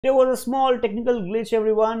There was a small technical glitch,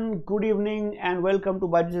 everyone. Good evening and welcome to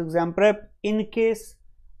BYJU'S Exam Prep. In case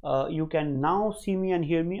you can now see me and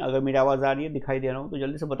hear me, अगर मेरी आवाज़ आ रही है, दिखाई दे रहा हूँ तो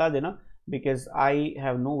जल्दी से बता देना, because I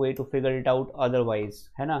have no way to figure it out otherwise,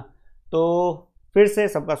 है ना। तो फिर से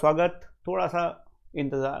सबका स्वागत, थोड़ा सा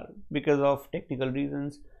इंतज़ार because of technical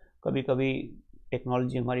reasons, कभी कभी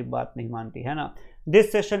टेक्नोलॉजी हमारी बात नहीं मानती, है ना।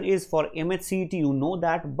 This session is for MH-CET, you know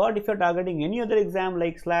that, but if you're targeting any other exam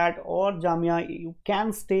like SLAT or Jamia, you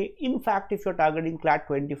can stay. In fact, if you're targeting CLAT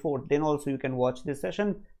 24, then also you can watch this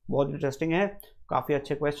session. बहुत interesting है, काफ़ी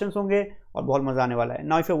अच्छे questions होंगे और बहुत मज़ा आने वाला है.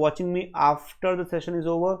 Now, if you're watching me after the session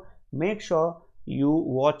is over, make sure you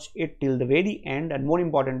watch it till the very end, and more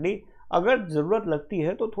importantly, अगर ज़रूरत लगती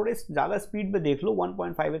है तो थोड़े ज़्यादा स्पीड पे देख लो,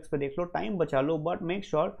 1.5x पे देख लो, टाइम बचा लो, बट मेक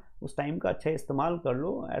श्योर उस टाइम का अच्छा इस्तेमाल कर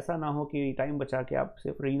लो. ऐसा ना हो कि टाइम बचा के आप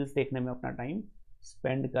सिर्फ रील्स देखने में अपना टाइम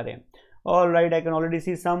स्पेंड करें. All right, I can already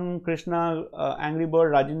C some Krishna, angry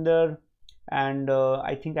bird, Rajendra, and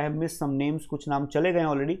I think I have miss some names. कुछ नाम चले गए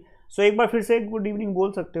ऑलरेडी. सो एक बार फिर से गुड इवनिंग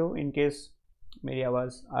बोल सकते हो इन केस मेरी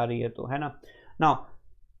आवाज़ आ रही है तो, है ना. Now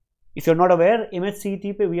if you're not aware, MH-CET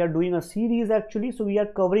पे we are doing a series actually, so we are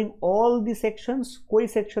covering all the sections. कोई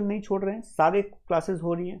section नहीं छोड़ रहे हैं, सारे classes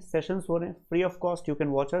हो रही हैं, sessions हो रहे हैं, free of cost. You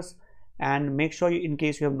can watch us and make sure you, in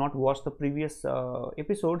case you have not watched the previous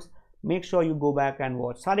episodes, make sure you go back and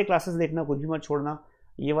watch. सारे classes देखना, कुछ भी मत छोड़ना.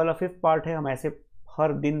 ये वाला 5th part है, हम ऐसे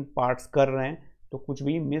हर दिन parts कर रहे हैं तो कुछ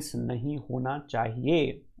भी miss नहीं होना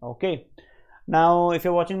चाहिए. Okay. Now, if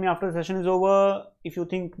you're watching me after the session is over, if you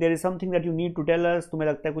think there is something that you need to tell us, तुम्हें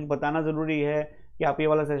लगता है कुछ बताना ज़रूरी है कि आप ये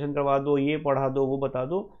वाला सेशन करवा दो, ये पढ़ा दो, वो बता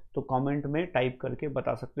दो, तो कमेंट में टाइप करके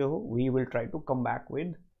बता सकते हो. We will try to come back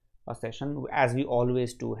with a session as we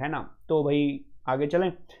always do, है ना. तो भाई आगे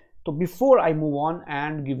चलें. तो before I move on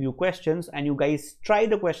and give you questions and you guys try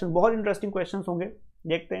the questions, बहुत interesting questions होंगे,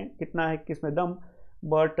 देखते हैं कितना है किसमें दम.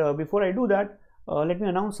 But before I do that, let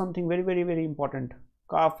me announce something very very very important.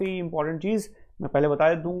 काफ़ी इंपॉर्टेंट चीज़ मैं पहले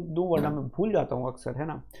बता दूँ वरना मैं भूल जाता हूँ अक्सर, है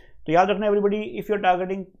ना. तो याद रखना everybody, if you are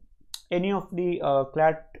targeting any of the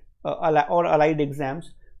CLAT और अलाइड एग्जाम्स,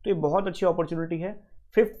 तो ये बहुत अच्छी अपॉर्चुनिटी है.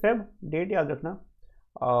 5 Feb डेट याद रखना,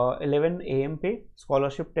 11 AM पे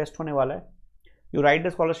स्कॉलरशिप टेस्ट होने वाला है. You right the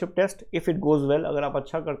scholarship test. If it goes well, अगर आप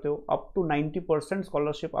अच्छा करते हो, अप टू 90%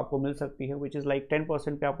 स्कॉलरशिप आपको मिल सकती है, विच इज़ लाइक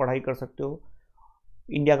 10% पे आप पढ़ाई कर सकते हो.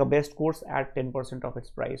 इंडिया का best course eight 10% of its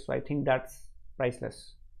price. So I think that's priceless,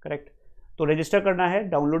 correct. तो रजिस्टर करना है,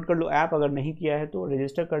 डाउनलोड कर लो ऐप, अगर नहीं किया है तो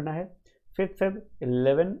रजिस्टर करना है. 5 Feb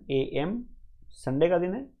 11 AM, संडे का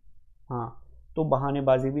दिन है. हाँ, तो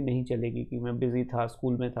बहानेबाजी भी नहीं चलेगी कि मैं बिजी था,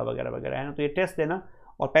 स्कूल में था वगैरह वगैरह, है ना. तो ये टेस्ट देना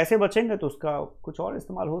और पैसे बचेंगे तो उसका कुछ और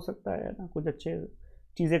इस्तेमाल हो सकता है ना, कुछ अच्छे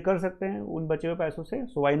चीज़ें कर सकते हैं उन बचे हुए पैसों से.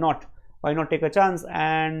 सो why not take a chance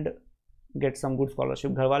and get some good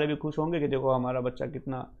scholarship. घर वाले भी खुश होंगे कि देखो हमारा बच्चा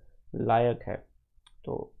कितना लायक है.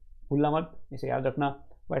 तो भूलना मत, इसे याद रखना.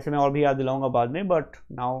 वैसे मैं और भी याद दिलाऊंगा बाद में, but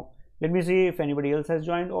now let me see if anybody else has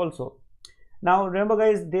joined also. Now remember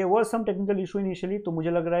guys, there was some technical issue initially, तो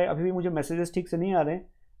मुझे लग रहा है अभी भी मुझे मैसेजेस ठीक से नहीं आ रहे हैं.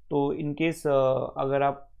 तो इन केस अगर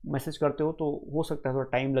आप मैसेज करते हो तो हो सकता है थोड़ा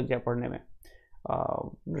टाइम लग जाए पढ़ने में.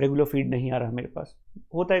 रेगुलर फीड नहीं आ रहा मेरे पास,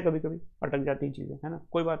 होता है कभी कभी, अटक जाती हैं चीज़ें, है ना.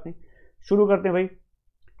 कोई बात नहीं, शुरू करते हैं भाई.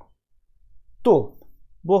 तो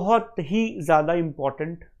बहुत ही ज़्यादा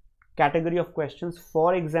important category of questions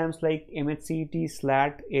for exams like MH-CET,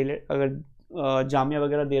 SLAT, अगर जामिया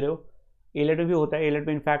वगैरह दे रहे हो. A-लेट भी होता है. A-लेट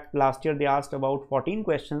में in fact last year they asked about 14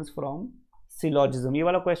 questions from syllogism. ये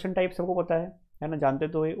वाला क्वेश्चन टाइप सबको पता है ना, जानते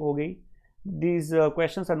तो हो गई. These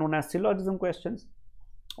questions are known as syllogism questions.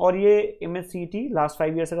 और ये MH-CET लास्ट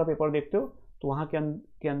 5 ईयर्स का पेपर देखते हो तो वहाँ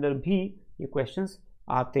के अंदर भी ये क्वेश्चंस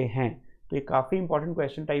आते हैं. तो ये काफ़ी इंपॉर्टेंट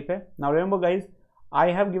क्वेश्चन टाइप है. Now remember guys, I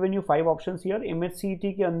have given you 5 options here.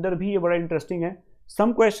 MH-CET के अंदर भी ये बड़ा इंटरेस्टिंग है.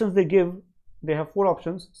 Some questions they give, they have 4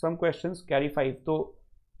 options. Some questions carry 5. तो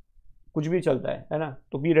कुछ भी चलता है ना.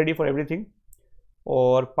 तो बी रेडी फॉर एवरीथिंग.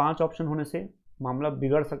 और 5 ऑप्शन होने से मामला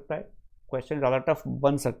बिगड़ सकता है, क्वेश्चन ज़्यादा टफ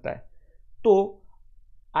बन सकता है. तो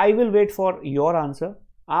I will wait for your answer.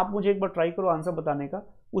 आप मुझे एक बार ट्राई करो आंसर बताने का,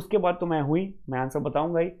 उसके बाद तो मैं आंसर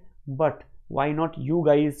बताऊंगा ही, but why not you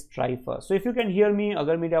guys try first. So if you can hear me,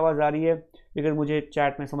 अगर मेरी आवाज़ आ रही है, लेकिन मुझे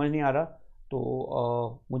चैट में समझ नहीं आ रहा,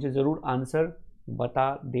 तो मुझे ज़रूर आंसर बता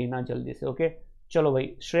देना जल्दी से. ओके, चलो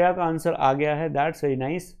भाई, श्रेया का आंसर आ गया है, दैट्स वेरी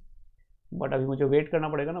नाइस. बट अभी मुझे वेट करना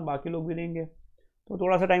पड़ेगा ना, बाकी लोग भी देंगे तो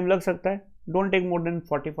थोड़ा सा टाइम लग सकता है. Don't take more than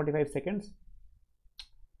 40-45 seconds.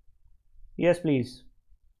 Yes please.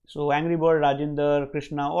 So angry bird, Rajendra,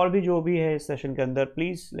 Krishna और भी जो भी है इस सेशन के अंदर,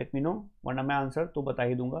 प्लीज़ लेट मी नो, वरना मैं आंसर तो बता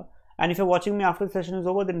ही दूंगा. And if you watching me after the session is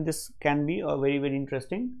over, then this can be a very very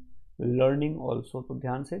interesting learning also. तो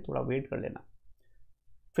ध्यान से थोड़ा वेट कर लेना.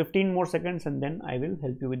 15 more seconds and then I will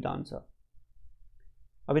help you with the answer.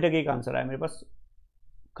 अभी तक एक answer आया मेरे पास,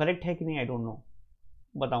 करेक्ट है कि नहीं आई डोंट नो,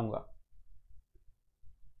 बताऊंगा.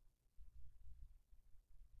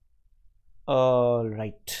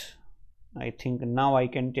 Right, I think now I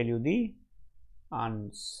can tell you the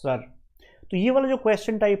answer. तो ये वाला जो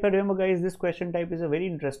क्वेश्चन टाइप है, remember guys, this question type is a very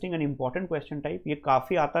interesting and important question type. ये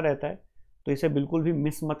काफ़ी आता रहता है, तो इसे बिल्कुल भी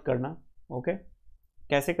मिस मत करना. ओके,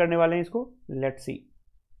 कैसे करने वाले हैं इसको, let's see.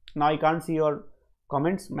 Now I can't see your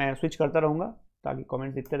comments, मैं स्विच करता रहूँगा ताकि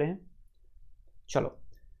कमेंट्स दिखते रहें. चलो,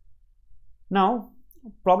 now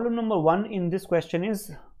problem number 1 in this question is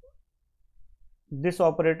this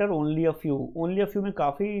operator only a few. Only a few में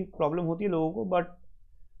काफ़ी प्रॉब्लम होती है लोगों को, बट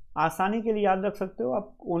आसानी के लिए याद रख सकते हो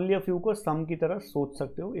आप. ओनली अ फ्यू को सम की तरह सोच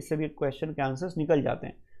सकते हो, इससे भी क्वेश्चन के आंसर्स निकल जाते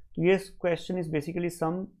हैं. तो ये question is basically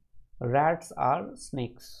some rats are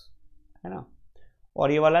snacks, है ना,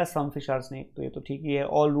 और ये वाला है सम फिश आर स्नेक, तो ये तो ठीक ही है.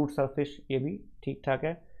 ऑल रूट्स आर फिश, ये भी ठीक ठाक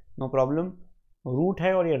है, नो प्रॉब्लम. रूट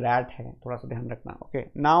है और ये रैट है, थोड़ा सा ध्यान रखना. Okay,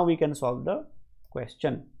 now we can solve the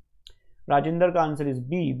question. Rajendra का आंसर इज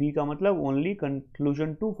बी. बी का मतलब ओनली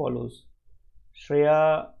कंक्लूजन 2 फॉलोज. श्रेया,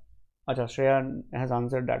 अच्छा, Shreya has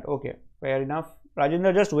answered that. Okay, fair enough.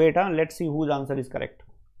 Rajendra just wait, let's see whose answer is correct.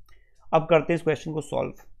 अब करते हैं इस क्वेश्चन को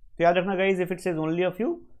सॉल्व. तो याद रखना guys, if it says only a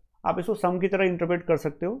few, आप इसको सम की तरह इंटरप्रेट कर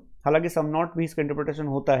सकते हो. हालांकि सम नॉट भी इसका इंटरप्रिटेशन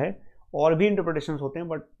होता है, और भी इंटरप्रिटेशन होते हैं,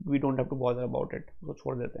 but we don't have to bother about it, तो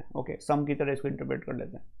छोड़ देते हैं. ओके, सम की तरह इसको इंटरप्रेट कर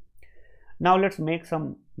लेते हैं. Now let's make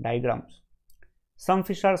some diagrams. Some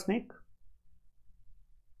fish are snake,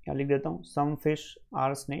 क्या लिख देता हूँ, some fish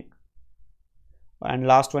are snake, and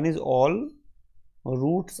last one is all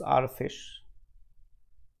roots are fish.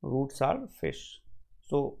 Roots are fish.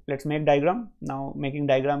 So let's make diagram. Now making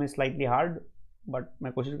diagram is slightly hard, but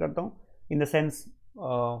मैं कोशिश करता हूँ. In the sense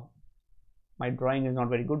my drawing is not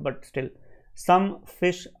very good, but still, some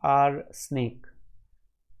fish are snake.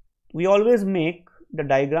 We always make the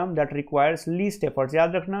diagram that requires least efforts.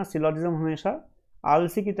 याद रखना, syllogism हमेशा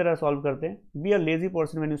आलसी की तरह सॉल्व करते हैं. Be a lazy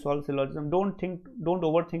person when you solve syllogism. Don't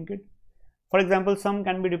overthink it. For example, sum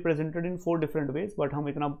can be represented in 4 different ways, but हम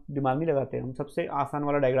इतना दिमाग नहीं लगाते हैं. हम सबसे आसान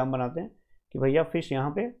वाला डायग्राम बनाते हैं कि भैया फिश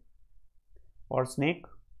यहाँ पे और स्नेक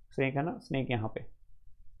है ना, स्नेक यहाँ पे,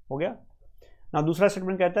 हो गया ना. दूसरा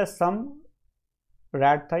स्टेटमेंट कहता है सम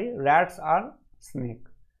रैट था, ये रैट्स आर स्नेक,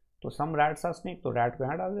 तो सम रैट्स आर स्नेक, तो रैट को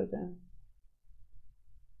यहाँ डाल देते हैं,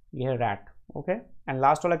 ये है रैट. ओके, एंड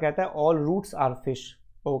लास्ट वाला कहता है all roots are fish.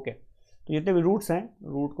 Okay, तो जितने भी रूट्स हैं,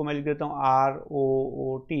 रूट को मैं लिख देता हूँ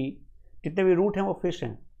ROOT, जितने भी रूट हैं वो फिश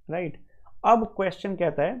हैं, राइट. अब क्वेश्चन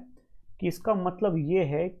कहता है कि इसका मतलब ये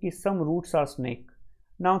है कि सम roots are snake.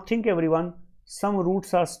 Now think everyone, some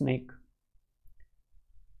roots are snake,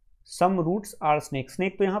 some roots are snake.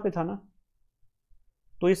 Snake तो यहाँ पे था ना,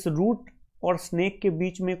 तो इस रूट और स्नेक के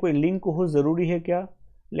बीच में कोई लिंक हो ज़रूरी है क्या?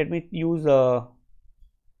 Let me use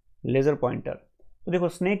laser pointer. तो देखो,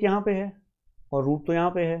 स्नेक यहाँ पे है और रूट तो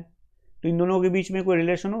यहाँ पे है, तो इन दोनों के बीच में कोई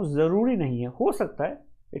रिलेशन हो ज़रूरी नहीं है. हो सकता है,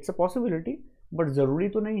 इट्स अ पॉसिबिलिटी, बट ज़रूरी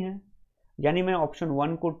तो नहीं है. यानी मैं ऑप्शन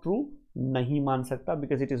 1 को ट्रू नहीं मान सकता,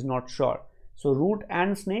 because it is not sure. So root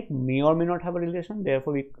and snake may or may not have a relation,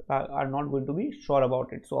 therefore we are not going to be sure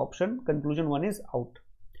about it. So option conclusion 1 is out.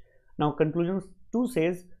 Now conclusion 2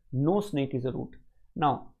 says no snake is a root.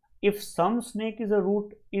 Now if some snake is a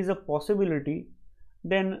root is a possibility,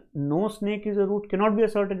 then no snake is a root cannot be a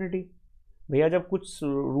certainty. भैया जब कुछ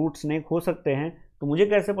root snake हो सकते हैं, तो मुझे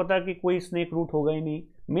कैसे पता कि कोई snake root होगा ही नहीं?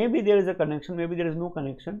 Maybe there is a connection, maybe there is no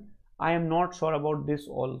connection. I am not sure about this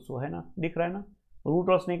also, है ना, दिख रहा है ना. रूट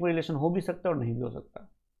और स्नेक में रिलेशन हो भी सकता है और नहीं भी हो सकता.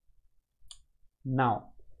 Now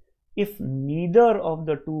if neither of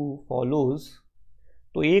the two follows,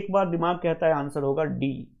 तो एक बार दिमाग कहता है आंसर होगा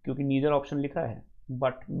डी, क्योंकि नीदर ऑप्शन लिखा है.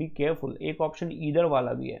 बट बी केयरफुल, एक ऑप्शन ईदर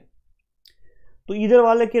वाला भी है. तो ईदर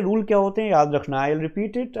वाले के रूल क्या होते हैं याद रखना. I will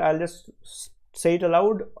repeat it, I will just say it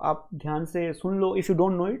allowed. आप ध्यान से सुन लो. If you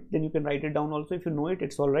don't know it then you can write it down also. If you know it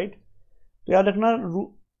it's all right. तो याद रखना,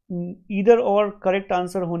 ईदर और करेक्ट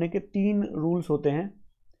आंसर होने के 3 rules होते हैं.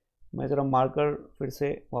 मैं ज़रा मार्कर फिर से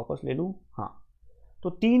वापस ले लूँ. हाँ, तो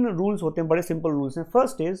 3 रूल्स होते हैं, बड़े सिंपल रूल्स हैं.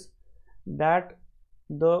 First is that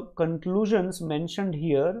the conclusions mentioned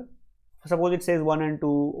here, suppose it says 1 and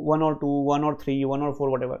 2, 1 or 2, 1 or 3, 1 or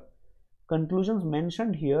 4, whatever. Conclusions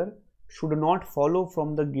mentioned here should not follow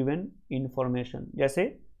from the given information.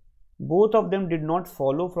 जैसे both of them did not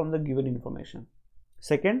follow from the given information.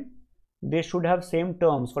 Second, they should have same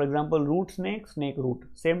terms. For example, root snake, snake root,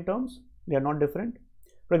 same terms, they are not different.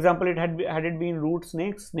 For example, had it been root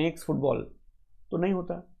snake, snakes football, तो नहीं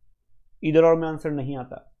होता. either or में answer नहीं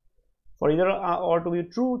आता. For either or to be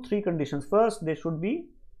true, 3 conditions. First, they should be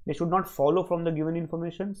they should not follow from the given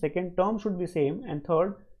information. Second, term should be same, and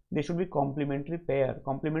third, they should be complementary pair.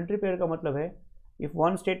 Complementary pair का मतलब है if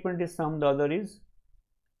one statement is sum, the other is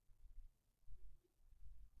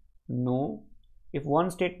no. If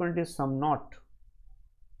one statement is sum not,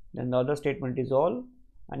 then the other statement is all,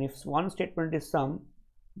 and if one statement is sum,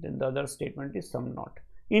 then the other statement is sum not.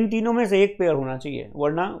 इन तीनों में से एक pair होना चाहिए,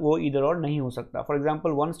 वरना वो इधर और नहीं हो सकता. For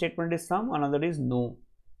example, one statement is some, another is no.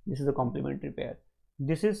 This is a complementary pair.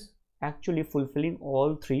 This is actually fulfilling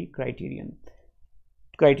all three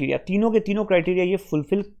criteria. तीनों के तीनों क्राइटेरिया ये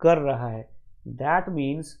फुलफिल कर रहा है. दैट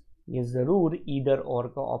मीन्स ये जरूर इधर और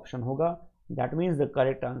का ऑप्शन होगा. That means the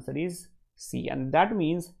correct answer is C, and that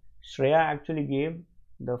means Shreya actually gave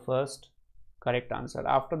the first correct answer.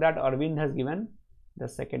 After that, Arvind has given the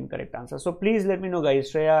second correct answer. So please let me know,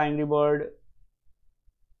 guys. Shreya, Angry Bird,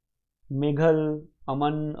 Meghal,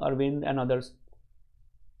 Aman, Arvind and others.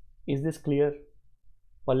 Is this clear?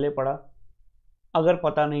 पल्ले पड़ा? अगर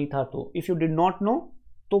पता नहीं था तो, if you did not know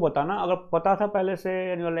तो बताना. अगर पता था पहले से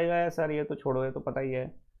and you लगेगा सर ये तो छोड़ो, ये तो पता ही है,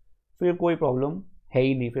 फिर कोई प्रॉब्लम है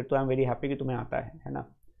ही नहीं. फिर तो आई एम वेरी हैप्पी कि तुम्हें आता है ना.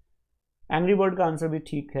 एंग्री बर्ड का आंसर भी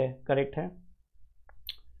ठीक है, करेक्ट है.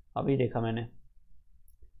 अभी देखा मैंने.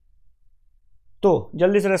 तो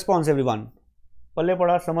जल्दी से रेस्पॉन्स एवरीवन. पल्ले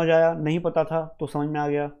पड़ा, समझ आया, नहीं पता था तो समझ में आ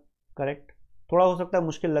गया, करेक्ट. थोड़ा हो सकता है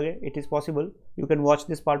मुश्किल लगे, it is possible. You can watch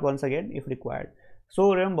this part once again if required.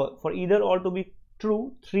 So remember, for either और to be true,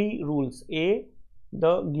 three rules. A, the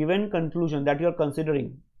given conclusion that you are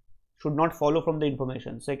considering should not follow from the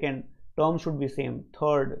information. Second, term should be same.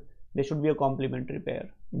 Third, they should be a complementary pair.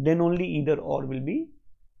 Then only either or will be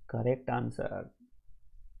correct answer.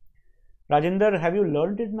 Rajinder, have you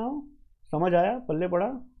learned it now? समझ आया? पल्ले पड़ा?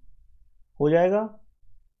 हो जाएगा.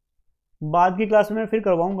 बाद की class में फिर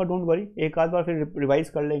करवाऊंगा, डोंट वरी. एक आध बार फिर रिवाइज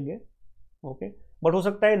कर लेंगे. ओके, बट हो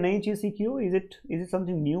सकता है नई चीज सीखी हो. Is it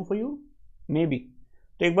something new for you? May be.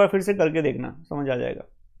 तो एक बार फिर से करके देखना, समझ आ जाएगा.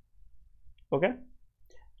 ओके,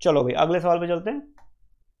 चलो भाई अगले सवाल पे चलते हैं.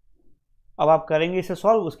 अब आप करेंगे इसे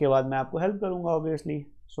सॉल्व, उसके बाद मैं आपको हेल्प करूंगा obviously.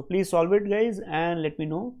 So please solve it guys and let me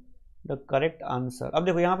know the correct answer. अब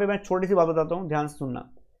देखो यहाँ पे मैं छोटी सी बात बताता हूँ, ध्यान से सुनना.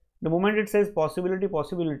 The moment it says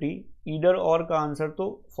possibility, either और का आंसर तो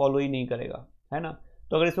फॉलो ही नहीं करेगा, है ना.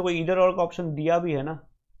 तो अगर इसमें कोई ईदर और का ऑप्शन दिया भी है ना,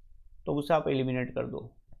 तो उसे आप एलिमिनेट कर दो.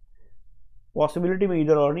 पॉसिबिलिटी में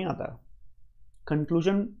ईदर और नहीं आता.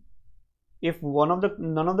 Conclusion, if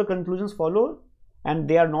none of the conclusions follow and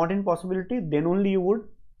they are not in possibility, then only you would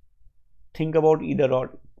think about either or.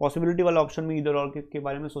 possibility वाला ऑप्शन में either or के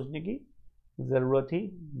बारे में सोचने की ज़रूरत ही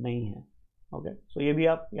नहीं है. ओके, सो ये भी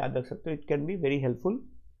आप याद रख सकते हो. It can be very helpful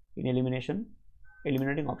in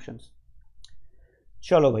eliminating options.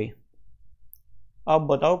 चलो भाई, अब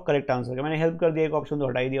बताओ करेक्ट आंसर का. मैंने हेल्प कर दिया, एक ऑप्शन तो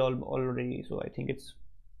हटा ही दिया already. So I think it's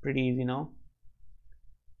pretty easy now.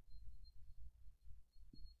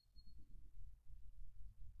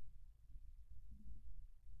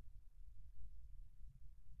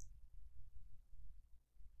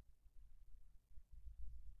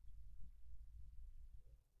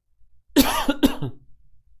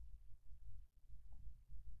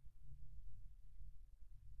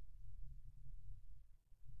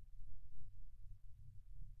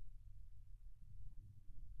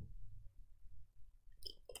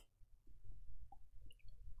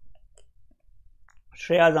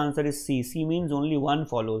 Shreya's answer is C. C means only one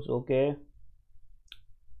follows. Okay.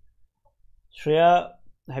 Shreya,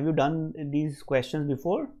 have you done these questions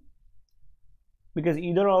before? Because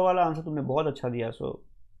either or वाला answer तुमने बहुत अच्छा दिया. So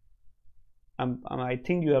I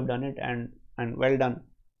think you have done it and well done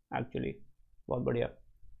actually. बहुत बढ़िया.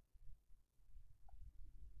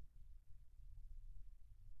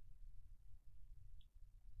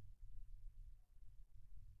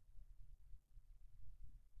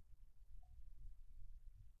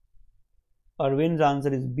 Arvind's answer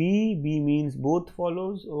is B. B means both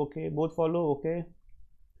follows. Okay, both follow. Okay.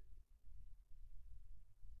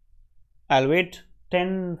 I'll wait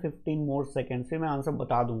 10-15 more seconds. फिर मैं answer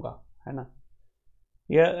बता दूंगा, है ना.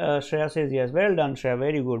 Yeah, Shreya says yes. Well done, Shreya.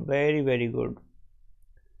 Very good. Very, very good.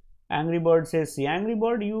 Angry Bird says C. Angry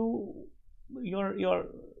Bird, your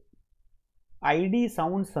ID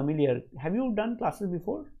sounds familiar. Have you done classes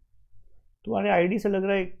before? तुम्हारे ID से लग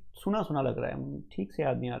रहा है, सुना लग रहा है, ठीक से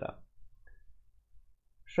याद नहीं आ रहा.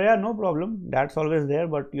 Shreya, no problem. That's always there,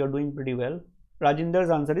 but you're doing pretty well.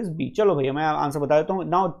 Rajinder's answer is B. चलो भैया मैं आंसर बता देता हूँ.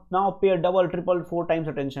 Now pay double, triple, 4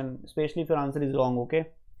 times attention, especially if your answer is wrong. Okay?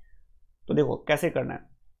 तो देखो कैसे करना है.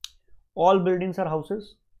 All buildings are houses.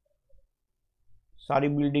 सारी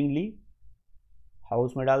बिल्डिंग ली,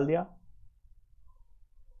 हाउस में डाल दिया.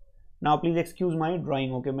 Now please excuse my drawing.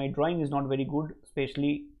 Okay, my drawing is not very good,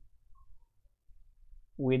 especially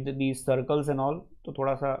with the circles and all, तो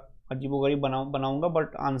थोड़ा सा अजीबोगरीब बनाऊंगा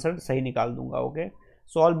बट आंसर सही निकाल दूंगा. Okay,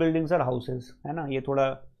 so all buildings are houses, है ना. ये थोड़ा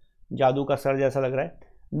जादू का सर जैसा लग रहा है.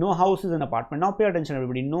 No house is an apartment. Now pay attention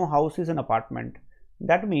everybody. No house is an apartment.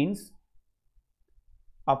 That means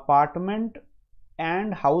apartment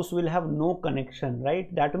and house will have no connection, right?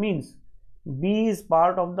 That means B is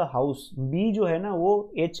part of the house. B जो है ना वो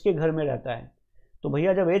H के घर में रहता है. तो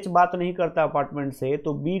भैया जब H बात नहीं करता अपार्टमेंट से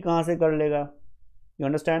तो B कहाँ से कर लेगा? You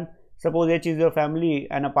understand? Suppose H is your family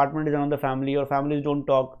and apartment is another family. Your families don't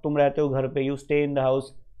talk. तुम रहते हो घर पे, you stay in the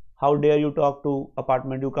house. How dare you talk to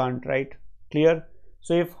apartment? You can't, right? Clear?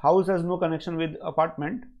 So if house has no connection with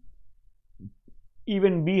apartment,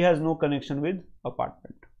 even B has no connection with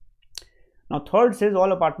apartment. Now third says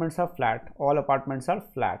all apartments are flat. All apartments are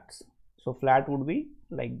flats. So flat would be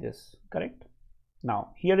like this, correct? Now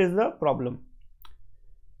here is the problem.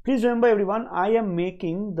 Please remember everyone, I am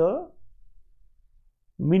making the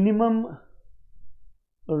minimum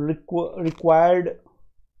required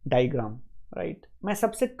diagram, right? मैं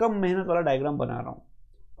सबसे कम मेहनत वाला diagram बना रहा हूँ.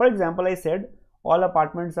 For example, I said all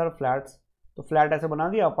apartments are flats. तो flat ऐसे बना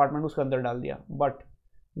दिया, apartment उसके अंदर डाल दिया. But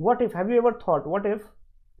what if, have you ever thought, what if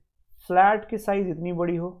flat की साइज इतनी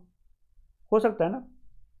बड़ी हो सकता है ना.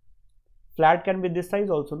 Flat can be this size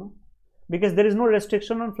also, no, because there is no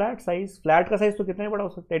restriction on flat size. Flat का साइज तो कितना ही बड़ा हो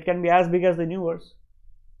सकता है. It can be as big as the universe,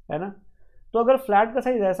 है ना. तो अगर फ्लैट का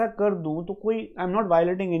साइज ऐसा कर दूं तो कोई, I am not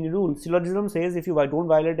violating any rule. Syllogism says if you don't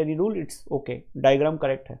violet any rule it's okay. Diagram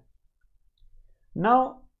correct है.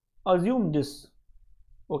 Now assume this,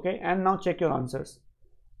 okay, and now check your answers.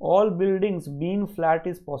 All buildings being flat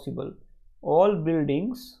is possible. All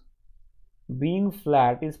buildings being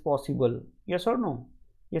flat is possible, yes और no.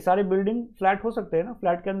 ये सारे building flat हो सकते हैं ना.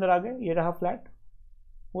 Flat के अंदर आ गए, ये रहा फ्लैट,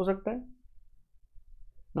 हो सकता है.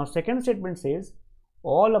 Now second statement says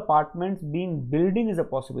all apartments being building is a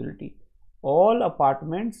possibility. All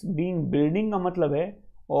apartments being building का मतलब है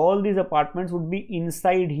all these apartments would be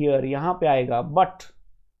inside here, यहां पे आएगा. बट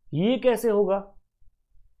ये कैसे होगा?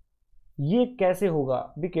 ये कैसे होगा?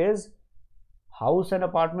 Because house and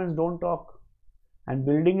apartments don't talk and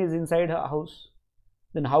building is inside a house.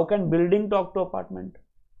 Then how can building talk to apartment?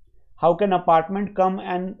 How can apartment come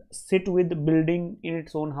and sit with building in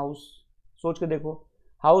its own house? सोच के देखो,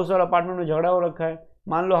 house और apartment में झगड़ा हो रखा है.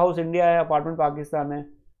 मान लो हाउस इंडिया है, अपार्टमेंट पाकिस्तान है.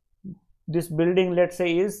 This building let's say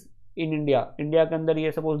is in India. India के अंदर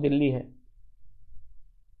ये सपोज दिल्ली है.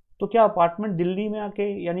 तो क्या अपार्टमेंट दिल्ली में आके,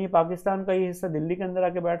 यानी पाकिस्तान का ये हिस्सा दिल्ली के अंदर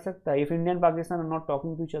आके बैठ सकता है? If India and Pakistan are not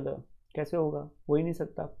talking to each other, कैसे होगा? हो ही नहीं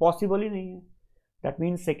सकता, पॉसिबल ही नहीं है. That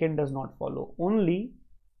means second does not follow, only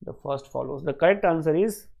the first follows. The correct answer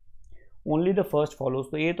is only the first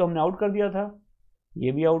follows. तो ये तो हमने आउट कर दिया था,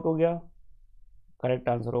 ये भी आउट हो गया. करेक्ट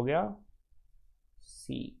आंसर हो गया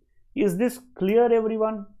C. Is this clear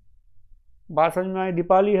everyone? बात समझ में आई?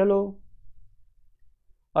 Deepali, hello.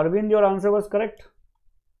 Arvind, your answer was correct.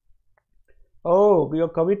 Oh, your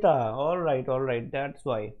Kavita. All right. That's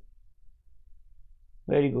why.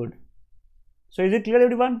 Very good. So is it clear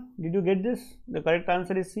everyone? Did you get this? The correct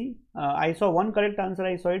answer is C. I saw one correct answer.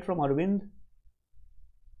 I saw it from Arvind,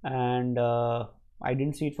 and I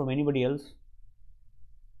didn't see it from anybody else.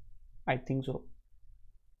 I think so.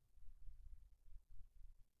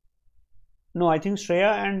 No, I think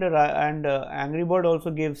Shreya and Angry Bird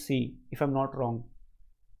also gave C, if I'm not wrong.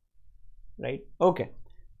 Right? Okay.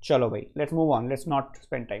 Chalo bhai. Let's move on. Let's not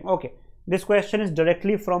spend time. Okay. This question is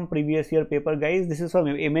directly from previous year paper, guys. This is from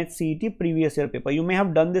MH-CET previous year paper. You may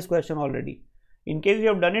have done this question already. In case you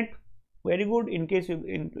have done it, very good. In case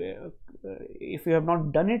if you have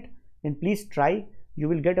not done it, then please try.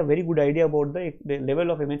 You will get a very good idea about the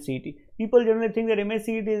level of MH-CET. People generally think that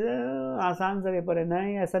MH-CET is आसान सा paper है.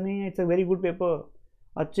 नहीं, ऐसा नहीं है. It's a very good paper.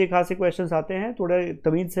 अच्छे खासे questions आते हैं. थोड़ा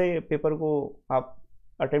तमीज से पेपर को आप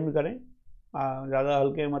अटेम्प्ट करें. ज़्यादा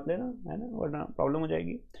हल्के मत लेना, है ना, वरना प्रॉब्लम हो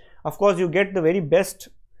जाएगी. Of course you get the very best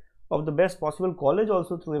of the best possible college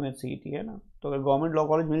also through MH-CET, है ना. तो अगर गवर्नमेंट लॉ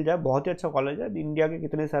कॉलेज मिल जाए, बहुत ही अच्छा कॉलेज है. इंडिया के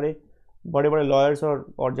कितने सारे बड़े बड़े लॉयर्स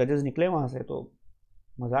और जजेस निकले वहाँ से, तो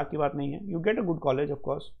मजाक की बात नहीं है. You get a good college of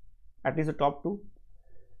course, at least top 2.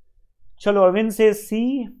 चलो, अरविंद से C.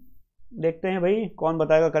 देखते हैं भाई कौन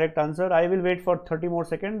बताएगा correct answer. I will wait for 30 more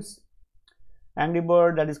seconds. Angry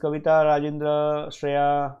bird, that is Kavita, Rajendra, Shreya,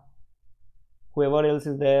 whoever else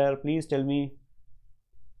is there, please tell me.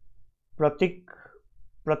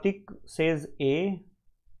 Pratik says A.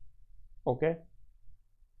 Okay,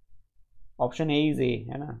 option A is A,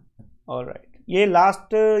 है ना. All right. ये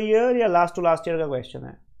last year या last to last year का question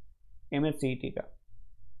है MH-CET का.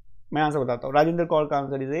 मैं answer बताता हूँ. राजेंद्र कौर का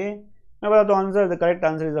आंसर इज A. मैं बताता हूँ answer. The correct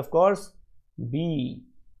answer is of course B,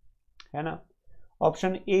 है ना.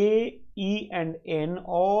 Option A, E and N,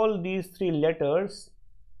 all these three letters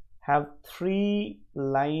have 3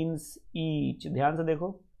 lines each. ध्यान से देखो,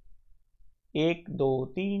 1 2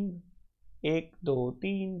 3, 1 2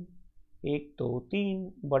 3, 1 2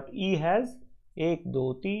 3, but E has 1 2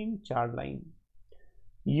 3 4 लाइन.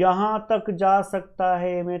 यहां तक जा सकता है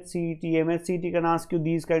MH-CET. MH-CET can ask you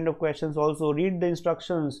these kind of questions also. Read the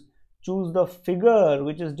instructions, choose the figure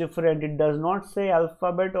which is different. It does not say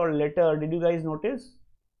alphabet or letter. Did you guys notice?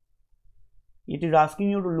 It is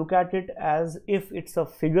asking you to look at it as if it's a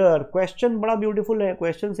figure. Question बड़ा beautiful है.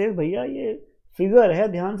 Question says भैया ये figure है,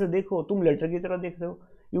 ध्यान से देखो, तुम letter की तरह देख रहे हो.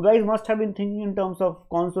 You guys must have been thinking in terms of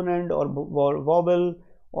consonant or vowel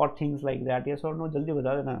or things like that. Yes or no? जल्दी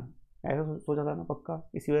बता देना. ऐसा सोचा था ना पक्का,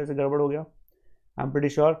 इसी वजह से गड़बड़ हो गया. I'm pretty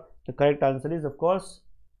sure the correct answer is of course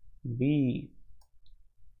B.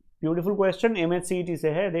 Beautiful question. MH-CET से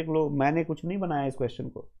है, देख लो, मैंने कुछ नहीं बनाया इस क्वेश्चन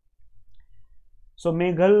को. So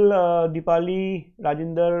Meghal, Deepali,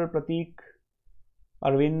 Rajinder, Prateek,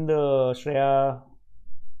 Arvind, Shreya,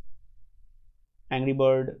 angry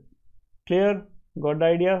bird. Clear? Got the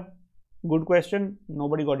idea? Good question.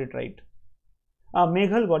 Nobody got it right.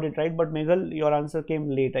 Meghal got it right, but Meghal, your answer came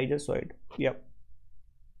late. I just saw it. Yep.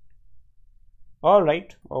 All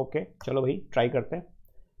right. Okay. चलो भाई, try करते हैं.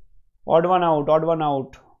 Odd one out. Odd one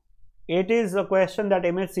out. It is a question that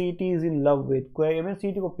MH-CET is in love with.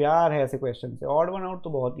 MH-CET को प्यार है ऐसे question से. Odd one out तो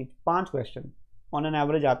बहुत ही, 5 क्वेश्चन on an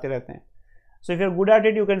average आते रहते हैं. So if you're good at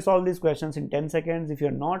it, you can solve these questions in 10 seconds. If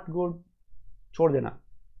you're not good, छोड़ देना.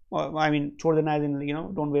 I mean, छोड़ देना as in, you know,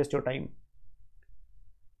 don't waste your time.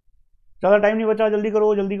 ज़्यादा time नहीं बचा, जल्दी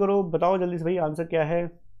करो, जल्दी करो, बताओ जल्दी से भाई आंसर क्या है.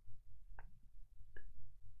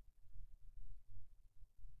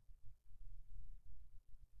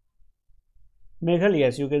 Meghal,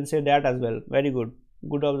 yes, you can say that as well. Very good.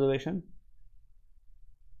 Good observation.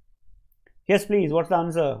 Yes, please. What's the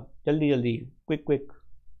answer? Jaldi, jaldi. Quick, quick.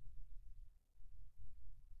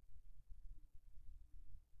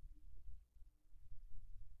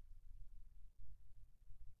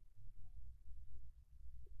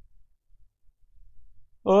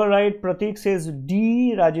 All right. Pratik says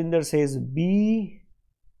D. Rajinder says B.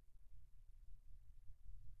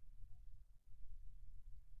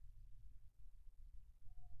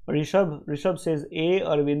 Rishabh says A,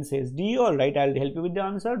 Arvind says D. All right, I'll help you with the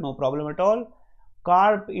answer. No problem at all.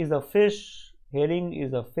 Carp is a fish. Herring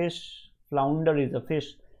is a fish. Flounder is a fish.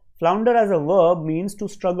 Flounder as a verb means to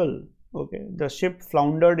struggle. Okay, the ship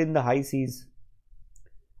floundered in the high seas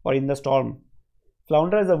or in the storm.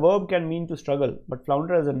 Flounder as a verb can mean to struggle, but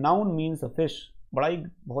flounder as a noun means a fish. बड़ा ही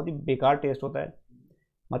बहुत ही बेकार test होता है,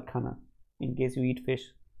 मत खाना. In case you eat fish.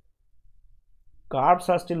 Carps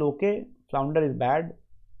are still okay. Flounder is bad.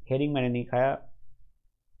 Herring मैंने नहीं खाया,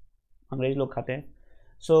 अंग्रेज लोग खाते हैं.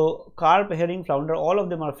 सो carp, herring, flounder, all of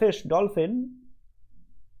them are fish. Dolphin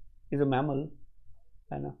is a mammal,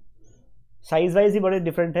 है ना. साइज वाइज ही बड़े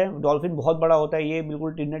डिफरेंट है. डॉल्फिन बहुत बड़ा होता है, ये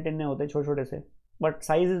बिल्कुल टिन्ने टिन्ने होते हैं, छोटे छोटे से. But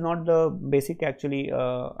size is not the basic actually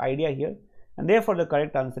idea here, and therefore the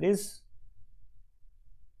correct answer is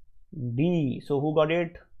D. So who got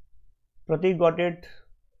it? Prateek got it,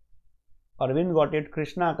 Arvind got it.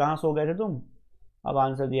 Krishna, कहाँ सो गए थे तुम? अब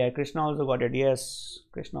आंसर दिया है. Krishna also got it. Yes,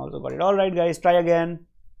 Krishna also got it. All right guys, try again.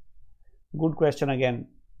 Good question again.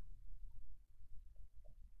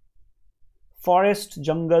 Forest,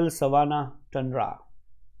 jungle, savanna, Tundra.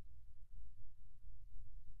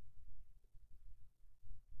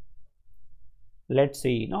 Let's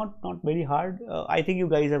see. Not very hard. I think you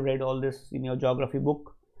guys have read all this in your geography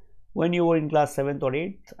book when you were in class 7th or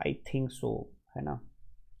 8th. I think so, है ना.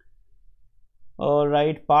 All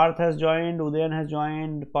right, Parth has joined, Udayan has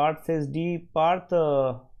joined. Parth says D. Parth,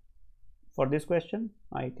 for this question,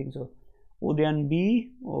 I think so. Udayan B.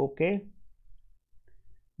 Okay.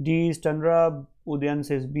 D is Chandra. Udayan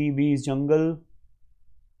says B. B is jungle.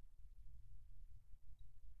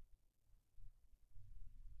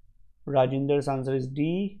 Rajinder's answer is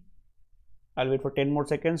D. I'll wait for 10 more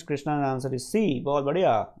seconds. Krishna's answer is C. बहुत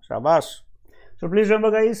बढ़िया, शाबाश. So please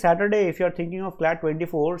remember guys, Saturday, if you are thinking of CLAT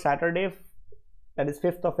 24, Saturday, that is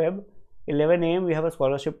 5th of Feb, 11 AM we have a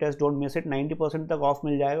scholarship test. Don't miss it. 90% तक of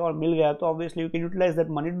मिल जाएगा, और मिल गया तो obviously you can utilize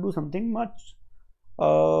that money to do something much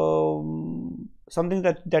something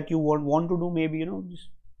that you want to do. Maybe, you know,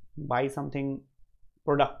 just buy something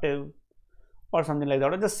productive or something like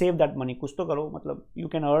that, or just save that money. कुछ तो करो, मतलब you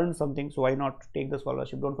can earn something, so why not take the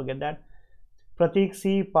scholarship? Don't forget that. Pratik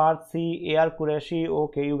C, Parth C, AR Qureshi.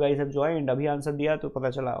 Okay, you guys have joined. अभी answer दिया तो पता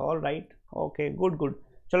चला. All right, okay, good.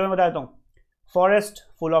 चलो मैं बता देता हूँ. Forest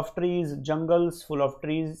full of trees, jungles full of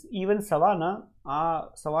trees, even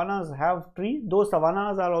savannas have trees, though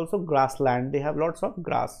savannas are also grassland, they have lots of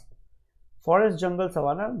grass. Forest, jungle,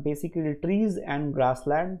 savanna, basically trees and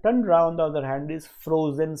grassland. Tundra on the other hand is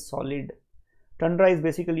frozen solid. Tundra is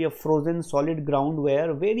basically a frozen solid ground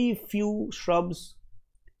where very few shrubs,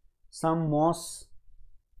 some moss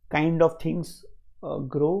kind of things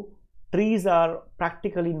grow. Trees are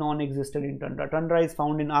practically non-existent in tundra. Tundra is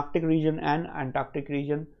found in Arctic region and Antarctic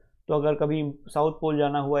region. तो अगर कभी south pole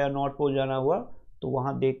जाना हुआ या north pole जाना हुआ तो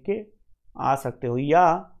वहाँ देख के आ सकते हो. या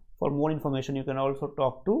for more information you can also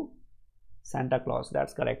talk to Santa Claus.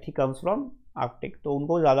 That's correct. He comes from Arctic. तो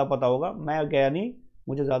उनको ज़्यादा पता होगा. मैं गया नहीं,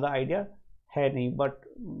 मुझे ज़्यादा आइडिया है नहीं. But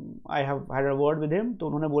I have had a word with him. तो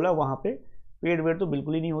उन्होंने बोला वहाँ पे पेड़ वेड़ तो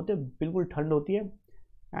बिल्कुल ही नहीं होते, बिल्कुल ठंड होती है.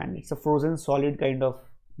 And it's a frozen solid kind of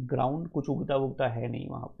ground. कुछ उगता वुगता है नहीं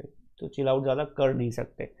वहाँ पे, तो चिल आउट ज़्यादा कर नहीं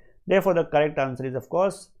सकते. Therefore the correct answer is of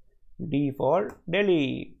course D for Delhi.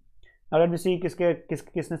 Now let me see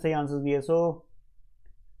किसने सही आंसर दिए. So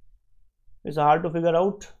it's hard to figure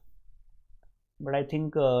out, but I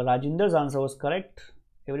think Rajinder's answer was correct.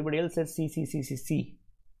 Everybody else said C.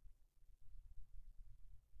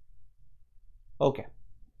 Okay.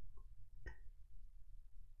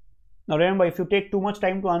 Now remember, if you take too much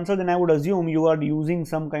time to answer, then I would assume you are using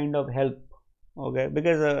some kind of help. Okay,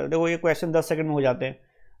 because देखो ये question 10 second में हो जाते हैं.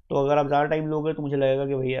 तो अगर आप ज़्यादा टाइम लोगे तो मुझे लगेगा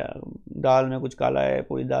कि भैया दाल में कुछ काला है,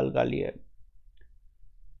 पूरी दाल काली है.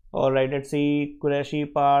 All right, let's see. Qureshi,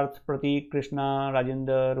 Parth, Pratik, Krishna,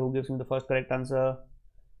 Rajinder, who gives me the first correct answer?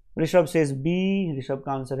 Rishabh says B. Rishabh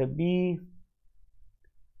का आंसर है B.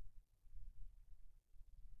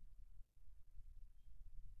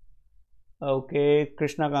 Okay,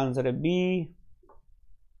 Krishna का आंसर है B.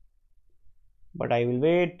 But I will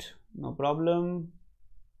wait. No problem.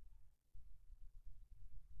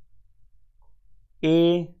 A.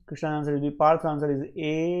 Krishna's answer is B. Parth's answer is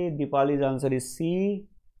A. Dipali's answer is C.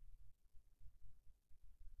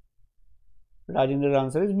 Rajinder's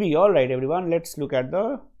answer is B. All right, everyone. Let's look at the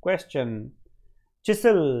question.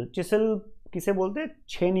 Chisel किसे बोलते हैं?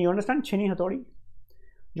 छेनी. You understand? छेनी हथौड़ी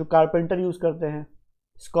जो carpenter use करते हैं,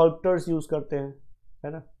 sculptors use करते हैं,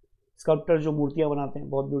 है ना. स्कल्प्टर्स जो मूर्तियां बनाते हैं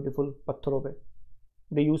बहुत ब्यूटीफुल पत्थरों पे,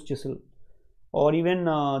 दे यूज चिसल. और इवन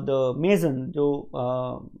द मेजन जो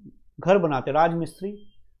घर बनाते हैं, राजमिस्त्री,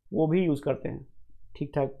 वो भी यूज करते हैं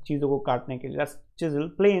ठीक ठाक चीज़ों को काटने के लिए. चिसल.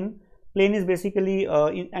 Plane is basically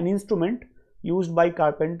an instrument used by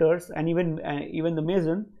carpenters and even the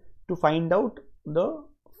mason to find out the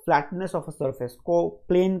flatness of a surface. को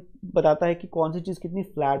plane बताता है कि कौन सी चीज़ कितनी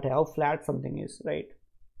flat है, how flat something is, right?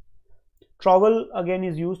 Trowel again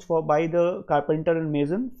is used by the carpenter and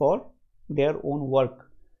mason for their own work.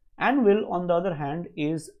 Anvil on the other hand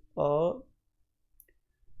is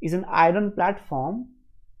an iron platform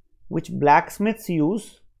which blacksmiths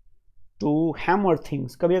use to hammer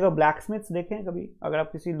things. कभी अगर ब्लैकस्मिथ्स देखें, कभी अगर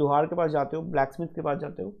आप किसी लोहार के पास जाते हो, ब्लैकस्मिथ के पास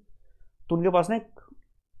जाते हो, तो उनके पास ना एक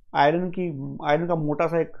आयरन का मोटा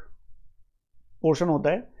सा एक पोर्शन होता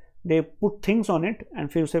है. They put things on it and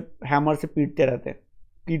फिर उसे हैमर से पीटते रहते हैं,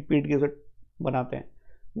 पीट के उसे बनाते हैं.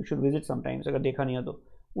 यू शुड विजिट समटाइम्स, अगर देखा नहीं है तो.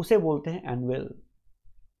 उसे बोलते हैं anvil.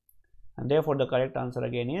 And therefore the correct answer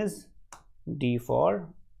again is D for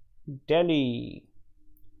Delhi.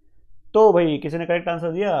 तो भाई किसी ने करेक्ट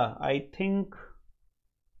आंसर दिया? आई थिंक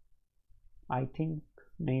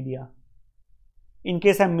नहीं दिया. In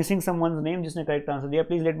case I am missing someone's name जिसने करेक्ट आंसर दिया,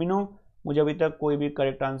 प्लीज लेट मी नो. मुझे अभी तक कोई भी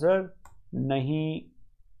करेक्ट आंसर नहीं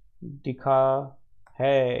दिखा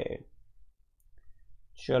है.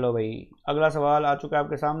 चलो भाई, अगला सवाल आ चुका है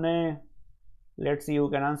आपके सामने. Let's see who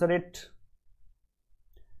can answer it.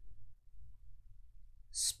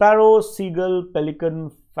 Sparrow, seagull, pelican,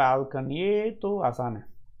 falcon. ये तो आसान है.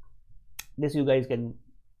 This you guys can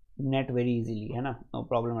net very easily, है ना, no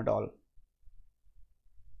problem at all.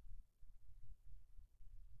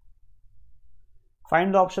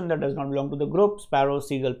 Find the option that does not belong to the group. Sparrow,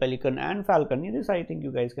 seagull, pelican and falcon. This I think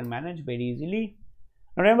you guys can manage very easily.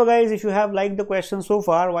 Now remember guys, if you have liked the question so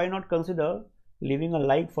far, why not consider leaving a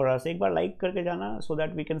like for us. एक बार like करके जाना, so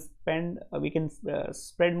that we can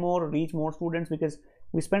spread more, reach more students, because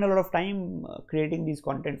we spend a lot of time creating these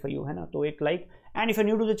content for you, है ना. तो एक like, and if you're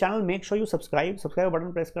new to the channel, make sure you subscribe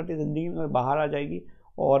button press करते जिंदगी में बाहर आ जाएगी,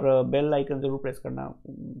 और बेल आइकन जरूर प्रेस करना.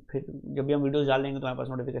 फिर जब भी हम वीडियोस डालेंगे तो हमारे पास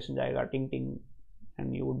नोटिफिकेशन जाएगा, टिंग टिंग,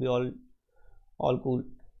 and you would be all cool.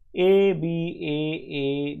 A B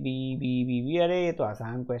A B B B B. अरे ये तो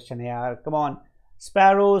आसान क्वेश्चन है यार, come on.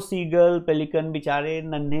 Sparrow, seagull, pelican बेचारे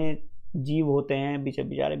नन्हे जीव होते हैं,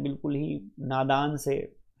 बेचारे बिल्कुल ही नादान से,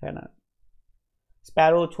 है ना.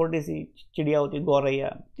 स्पैरो छोटी सी चिड़िया होती है, गौरैया,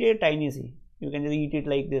 ये tiny C, you can eat it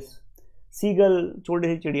like this. Seagull छोटी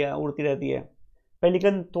सी चिड़िया उड़ती रहती है.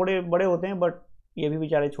 पेलिकन थोड़े बड़े होते हैं बट ये भी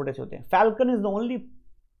बेचारे छोटे से होते हैं. Falcon is the only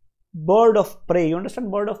bird of pray. You understand,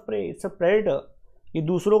 bird of pray, it's a predator. ये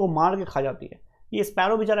दूसरों को मार के खा जाती है. ये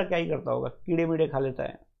स्पैरो बेचारा क्या ही करता होगा, कीड़े मीड़े खा लेता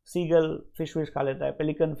है. सीगल फिश खा लेता है.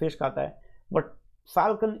 पेलिकन फिश खाता है. But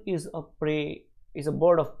falcon is a pray, is a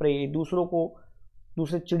bird of pray.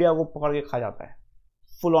 दूसरे चिड़िया को पकड़ के खा जाता है.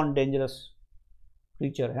 फुल ऑन डेंजरस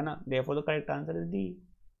क्रीचर है ना. Therefore the correct answer is D.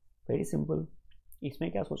 Very simple,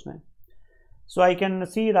 इसमें क्या सोचना है. सो I can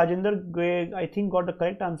see Rajendra I think got the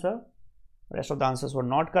correct answer. Rest of the answers were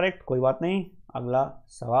not correct. कोई बात नहीं, अगला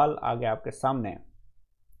सवाल आ गया आपके सामने.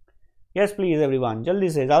 यस प्लीज एवरीवन, जल्दी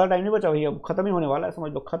से, ज़्यादा टाइम नहीं बचा भैया, अब खत्म ही होने वाला है,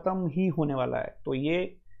 समझ लो खत्म ही होने वाला है. तो ये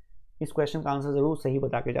इस क्वेश्चन का आंसर जरूर सही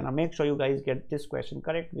बता के जाना. Make sure you guys get this question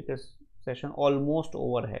correct because session almost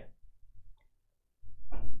over है.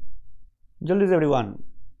 जल्दी से एवरीवन.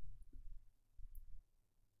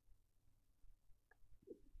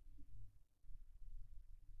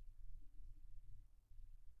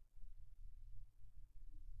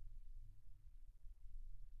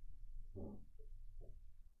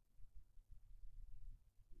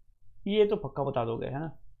 ये तो पक्का बता दोगे है ना.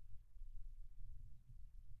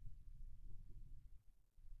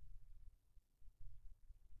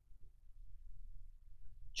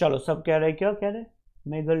 चलो सब कह रहे, क्या कह रहे.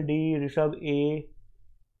 मेघल डी, ऋषभ ए,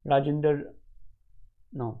 राजेंद्र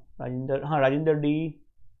नो राजेंद्र, हाँ Rajendra D,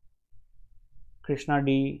 Krishna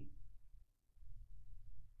D,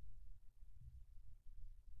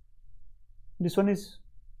 this one is,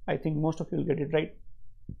 I think most of you will get it right.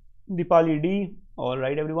 Dipali D. All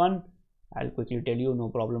right everyone, I'll quickly tell you, no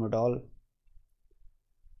problem at all.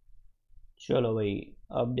 चलो भाई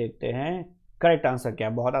अब देखते हैं करेक्ट आंसर क्या.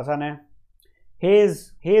 बहुत आसान है.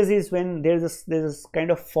 Haze is when there's a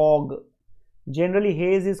kind of fog. Generally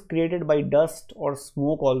haze is created by dust or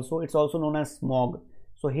smoke also. It's also known as smog.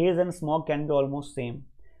 So haze and smog can be almost same.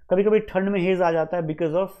 कभी कभी ठंड में haze आ जाता है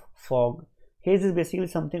because of fog. Haze is basically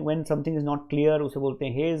something when something is not clear, उसे बोलते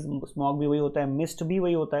हैं haze. Smog भी वही होता है, mist भी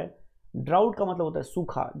वही होता है. Drought का मतलब होता है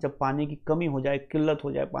सूखा, जब पानी की कमी हो जाए, किल्लत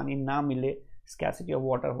हो जाए, पानी ना मिले, scarcity of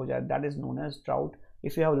water हो जाए, that is known as drought.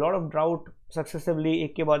 If you have a lot of drought successively,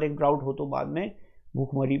 एक के बाद एक drought हो तो बाद में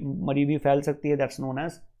भूखमरी भी फैल सकती है. That's known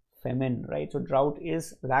as famine, right? So drought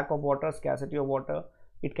is lack of water, scarcity of water.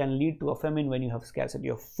 It can lead to a famine when you have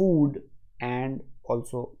scarcity of food and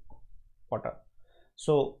also water.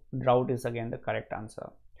 So drought is again the correct answer.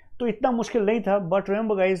 तो इतना मुश्किल नहीं था, but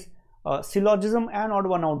remember guys, syllogism and odd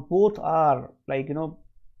one out both are like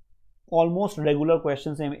almost regular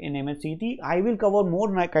questions in MH-CET. I will cover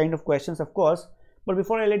more kind of questions of course, but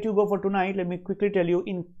before I let you go for tonight, let me quickly tell you,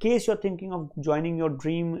 in case you're thinking of joining your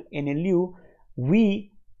dream NLU,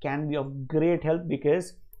 we can be of great help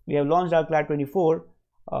because we have launched our CLAT 24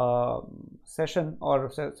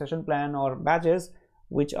 session plan or batches,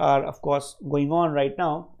 which are of course going on right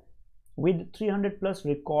now with 300 plus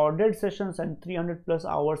recorded sessions and 300 plus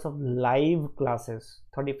hours of live classes,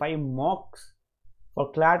 35 mocks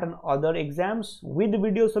for CLAT and other exams with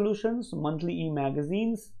video solutions, monthly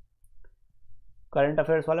e-magazines. Current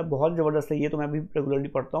affairs वाला बहुत ज़बरदस्त है, ये तो मैं भी regularly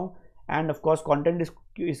पढ़ता हूँ. End of course content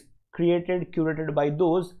is curated bye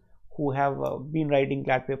those who have been writing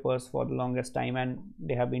CLAT papers for the longest time and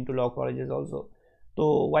they have been to law colleges also. So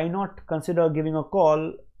why not consider giving a call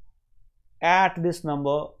at this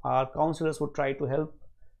number. Our counselors would try to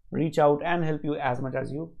reach out and help you as much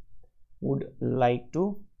as you would like to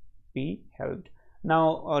be helped. Now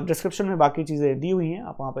description में बाकी चीज़ें दी हुई हैं,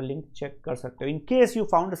 आप वहाँ पर link check कर सकते हो. In case you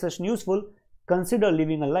found the session useful, consider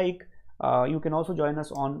leaving a like. You can also join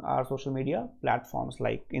us on our social media platforms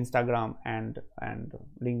like Instagram and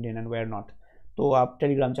LinkedIn and where not. तो आप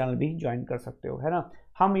टेलीग्राम चैनल भी join कर सकते हो, है ना.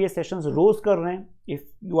 हम ये सेशंस रोज कर रहे हैं. If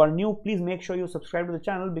you are new please make sure you subscribe to the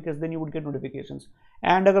channel because then you would get notifications.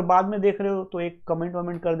 And अगर बाद में देख रहे हो तो एक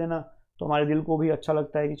कमेंट कर देना, तो हमारे दिल को भी अच्छा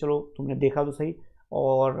लगता है कि चलो तुमने देखा तो सही.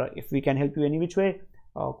 और if we can help you any which way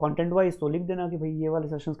content wise, तो लिख देना कि भाई ये वाले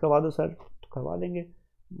सेशंस करवा दो सर, तो करवा देंगे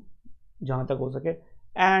जहाँ तक हो सके.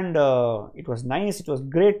 And it was nice, it was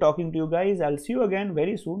great talking to you guys. I'll see you again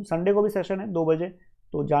very soon. Sunday को भी सेशन है 2 बजे,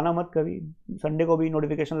 तो जाना मत कभी. संडे को भी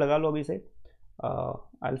नोटिफिकेशन लगा लो अभी से.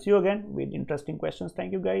 I'll see you again with interesting questions.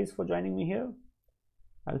 Thank you guys for joining me here.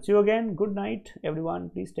 I'll see you again. Good night everyone.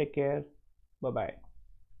 Please take care. Bye bye.